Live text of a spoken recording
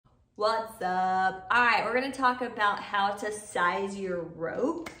What's up? All right, we're gonna talk about how to size your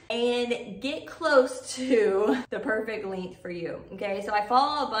rope and get close to the perfect length for you, okay? So I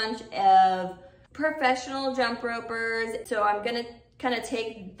follow a bunch of professional jump ropers, so I'm gonna kind of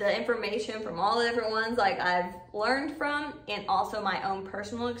take the information from all the different ones like I've learned from and also my own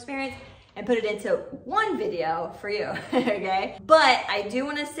personal experience and put it into one video for you, okay? But I do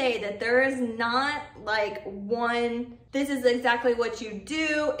wanna say that there is not like one, this is exactly what you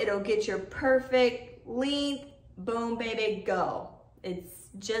do, it'll get your perfect length, boom, baby, go. It's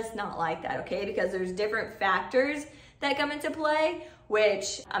just not like that, okay? Because there's different factors that come into play,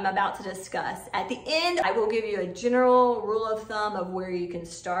 which I'm about to discuss. At the end, I will give you a general rule of thumb of where you can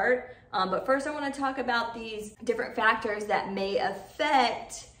start. But first I wanna talk about these different factors that may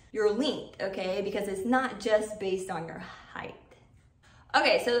affect your length, okay? Because it's not just based on your height.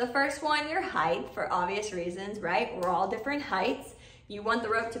 Okay, so the first one, your height, for obvious reasons, right? We're all different heights. You want the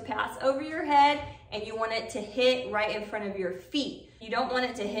rope to pass over your head and you want it to hit right in front of your feet. You don't want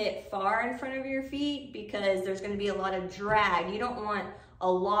it to hit far in front of your feet because there's gonna be a lot of drag. You don't want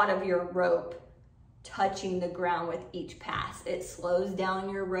a lot of your rope touching the ground with each pass. It slows down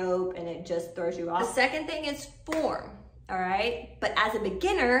your rope and it just throws you off. The second thing is form. All right, but as a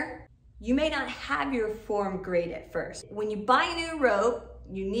beginner, you may not have your form great at first. When you buy a new rope,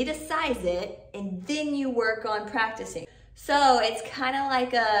 you need to size it and then you work on practicing. So it's kind of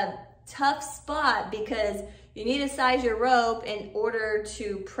like a tough spot because you need to size your rope in order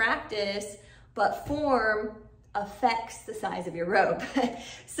to practice, but form affects the size of your rope.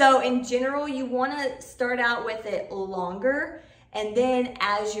 So in general, you want to start out with it longer. And then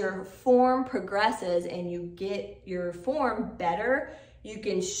as your form progresses and you get your form better, you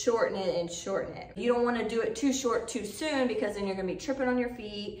can shorten it and shorten it. You don't want to do it too short too soon because then you're going to be tripping on your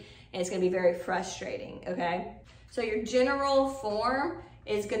feet and it's going to be very frustrating, okay? So your general form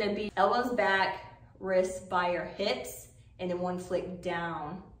is going to be elbows back, wrists by your hips, and then one flick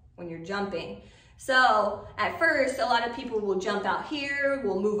down when you're jumping. So at first, a lot of people will jump out here,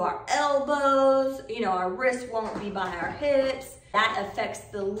 we'll move our elbows, you know, our wrists won't be by our hips. That affects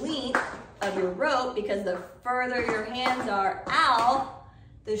the length of your rope because the further your hands are out,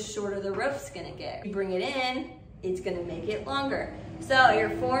 the shorter the rope's gonna get. You bring it in, it's gonna make it longer. So your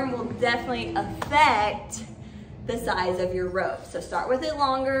form will definitely affect the size of your rope. So start with it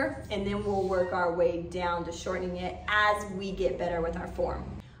longer and then we'll work our way down to shortening it as we get better with our form.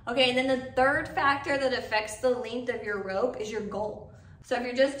 Okay, and then the third factor that affects the length of your rope is your goal. So if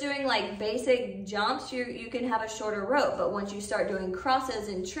you're just doing like basic jumps, you can have a shorter rope, but once you start doing crosses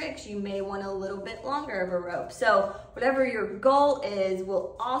and tricks, you may want a little bit longer of a rope. So whatever your goal is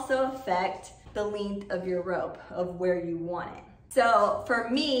will also affect the length of your rope, of where you want it. So for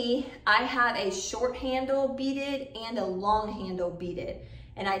me, I have a short handle beaded and a long handle beaded.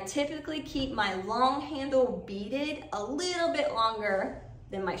 And I typically keep my long handle beaded a little bit longer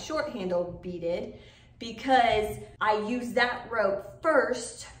than my short handle beaded because I use that rope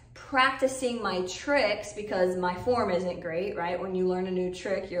first practicing my tricks because my form isn't great, right? When you learn a new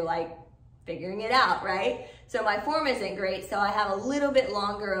trick, you're like figuring it out, right? So my form isn't great, so I have a little bit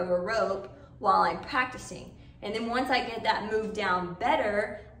longer of a rope while I'm practicing. And then once I get that move down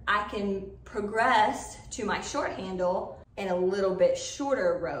better, I can progress to my short handle and a little bit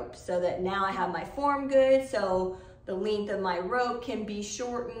shorter rope so that now I have my form good, so the length of my rope can be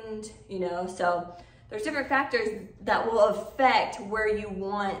shortened, you know, so there's different factors that will affect where you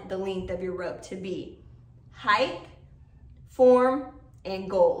want the length of your rope to be. Height, form, and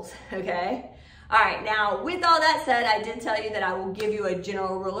goals, okay? All right, now with all that said, I did tell you that I will give you a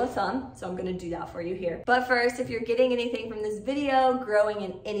general rule of thumb, so I'm gonna do that for you here. But first, if you're getting anything from this video, growing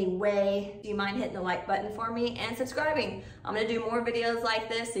in any way, do you mind hitting the like button for me and subscribing? I'm gonna do more videos like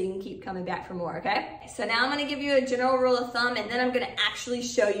this so you can keep coming back for more, okay? So now I'm gonna give you a general rule of thumb and then I'm gonna actually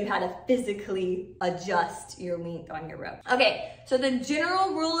show you how to physically adjust your length on your rope. Okay, so the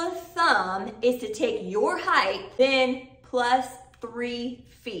general rule of thumb is to take your height, then plus 3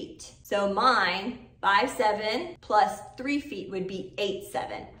 feet. So mine, 5'7" plus 3 feet would be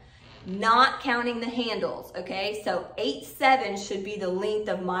 8'7", not counting the handles, okay? So 8'7" should be the length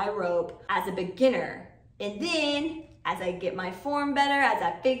of my rope as a beginner. And then as I get my form better, as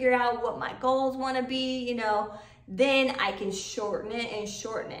I figure out what my goals wanna be, you know, then I can shorten it and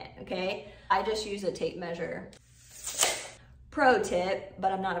shorten it, okay? I just use a tape measure. Pro tip,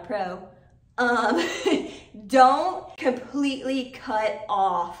 but I'm not a pro. Don't completely cut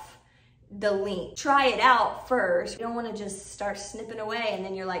off the length. Try it out first. You don't want to just start snipping away and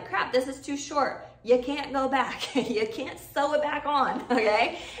then you're like, crap, this is too short. You can't go back. You can't sew it back on,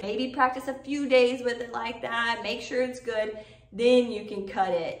 okay? Maybe practice a few days with it like that. Make sure it's good. then you can cut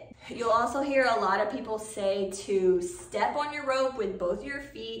it. You'll also hear a lot of people say to step on your rope with both your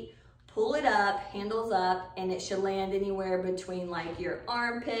feet, pull it up, handles up, and it should land anywhere between like your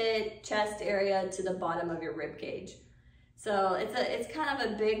armpit, chest area to the bottom of your rib cage. So it's kind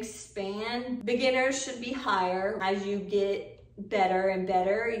of a big span. Beginners should be higher. As you get better and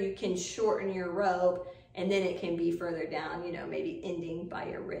better, you can shorten your rope, and then it can be further down, you know, maybe ending by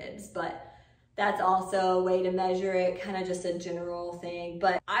your ribs. But that's also a way to measure it, kind of just a general thing.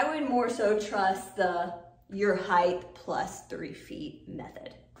 But I would more so trust the your height plus 3 feet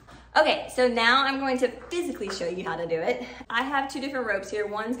method. Okay, so now I'm going to physically show you how to do it. I have 2 different ropes here.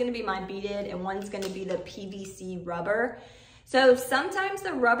 One's gonna be my beaded and one's gonna be the PVC rubber. So sometimes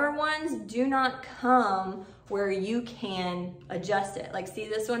the rubber ones do not come where you can adjust it. Like see,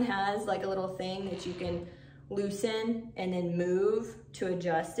 this one has like a little thing that you can loosen and then move to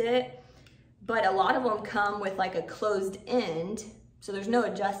adjust it. But a lot of them come with like a closed end, so there's no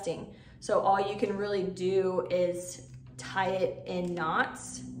adjusting. So all you can really do is tie it in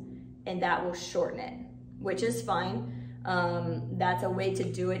knots, and that will shorten it, which is fine. That's a way to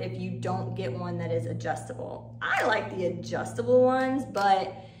do it if you don't get one that is adjustable. I like the adjustable ones,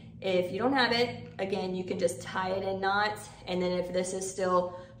 but if you don't have it, again, you can just tie it in knots. And then if this is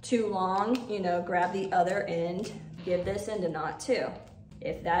still too long, you know, grab the other end, give this end a knot too.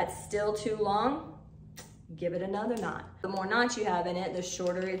 If that's still too long, give it another knot. The more knots you have in it, the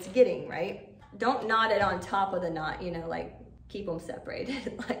shorter it's getting, right? Don't knot it on top of the knot, you know, like keep them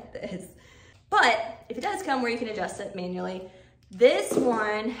separated like this. But if it does come where you can adjust it manually, this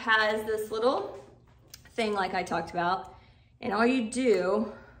one has this little thing like I talked about, and all you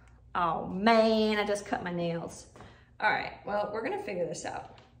do, oh man, I just cut my nails. All right, well, we're gonna figure this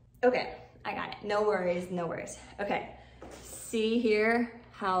out. Okay, I got it, no worries, no worries. Okay, see here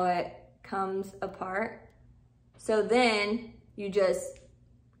how it comes apart? So then you just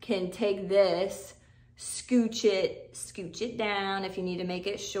can take this, scooch it down if you need to make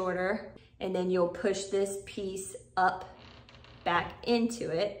it shorter, and then you'll push this piece up back into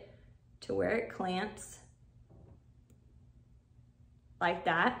it to where it clamps like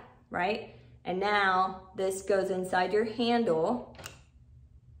that, right? And now this goes inside your handle,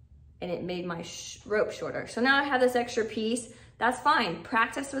 and it made my rope shorter. So now I have this extra piece. That's fine,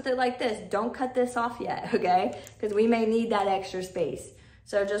 practice with it like this. Don't cut this off yet, okay? Because we may need that extra space.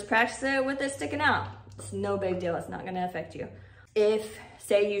 So just practice it with it sticking out. It's no big deal, it's not gonna affect you. If,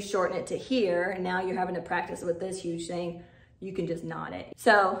 say you shorten it to here, and now you're having to practice with this huge thing, you can just knot it.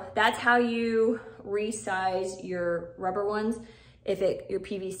 So that's how you resize your rubber ones, your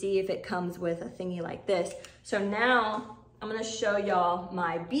PVC, if it comes with a thingy like this. So now I'm gonna show y'all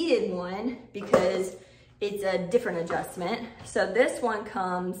my beaded one because it's a different adjustment. So this one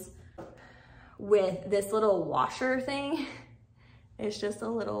comes with this little washer thing. It's just a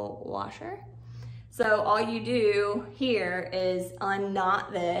little washer. So all you do here is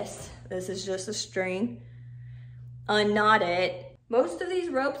unknot this. This is just a string. Unknot it. Most of these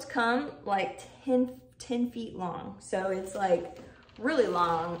ropes come like 10 feet long. So it's like really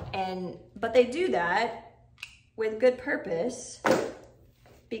long, but they do that with good purpose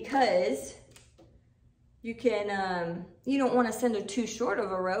because you can, you don't want to send a too short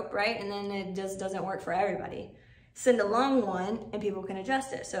of a rope, right? And then it just doesn't work for everybody. Send a long one and people can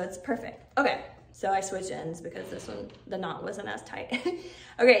adjust it. So it's perfect. Okay. So I switched ends because this one, the knot wasn't as tight.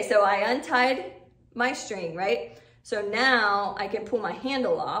 Okay, so I untied my string, right? So now I can pull my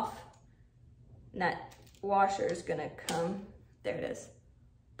handle off, and that washer is gonna come, there it is,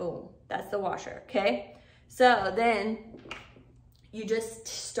 boom, that's the washer, okay? So then you just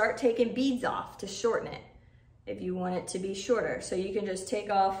start taking beads off to shorten it if you want it to be shorter. So you can just take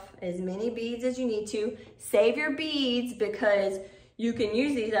off as many beads as you need to. Save your beads because you can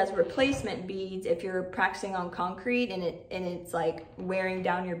use these as replacement beads if you're practicing on concrete and it's like wearing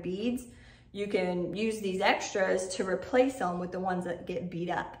down your beads. You can use these extras to replace them with the ones that get beat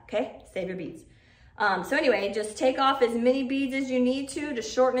up, okay? Save your beads. So anyway, just take off as many beads as you need to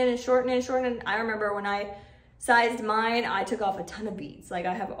shorten it and shorten it and shorten it. I remember when I sized mine, I took off a ton of beads. Like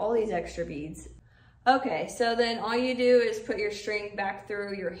I have all these extra beads. Okay, so then all you do is put your string back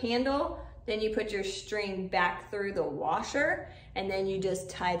through your handle, then you put your string back through the washer, and then you just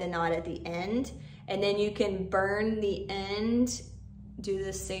tie the knot at the end. And then you can burn the end, do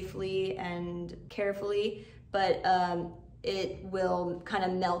this safely and carefully, but it will kind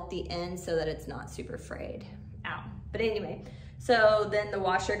of melt the end so that it's not super frayed out. But anyway, so then the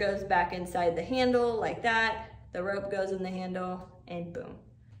washer goes back inside the handle like that, the rope goes in the handle, and boom.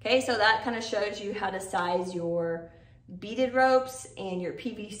 Okay, so that kind of shows you how to size your beaded ropes and your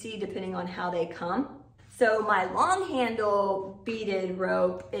PVC depending on how they come. So my long handle beaded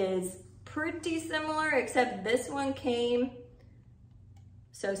rope is pretty similar, except this one came,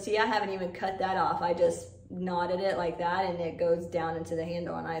 so see, I haven't even cut that off. I just knotted it like that and it goes down into the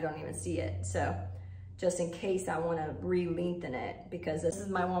handle and I don't even see it. So just in case I want to re-lengthen it, because this is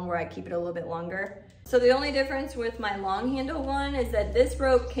my one where I keep it a little bit longer. So the only difference with my long handle one is that this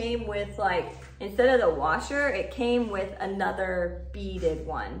rope came with, like, instead of the washer, it came with another beaded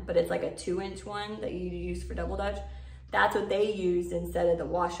one, but it's like a 2-inch one that you use for double dutch. That's what they used instead of the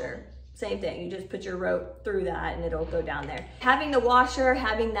washer. Same thing, you just put your rope through that and it'll go down there. Having the washer,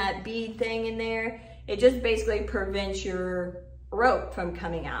 having that bead thing in there, it just basically prevents your rope from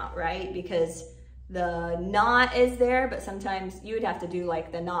coming out, right? Because the knot is there, but sometimes you would have to do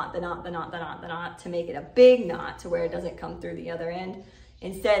like the knot to make it a big knot to where it doesn't come through the other end.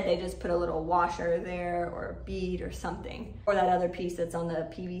 Instead, they just put a little washer there or a bead or something, or that other piece that's on the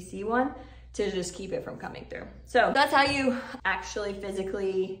PVC one to just keep it from coming through. So that's how you actually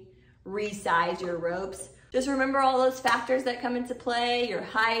physically resize your ropes. Just remember all those factors that come into play: your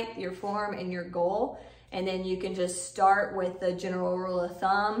height, your form, and your goal. And then you can just start with the general rule of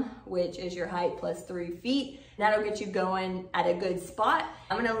thumb, which is your height plus 3 feet. That'll get you going at a good spot.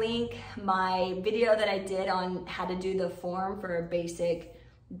 I'm gonna link my video that I did on how to do the form for a basic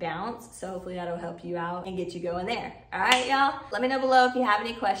bounce. So hopefully that'll help you out and get you going there. All right, y'all. Let me know below if you have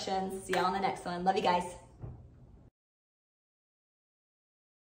any questions. See y'all on the next one. Love you guys.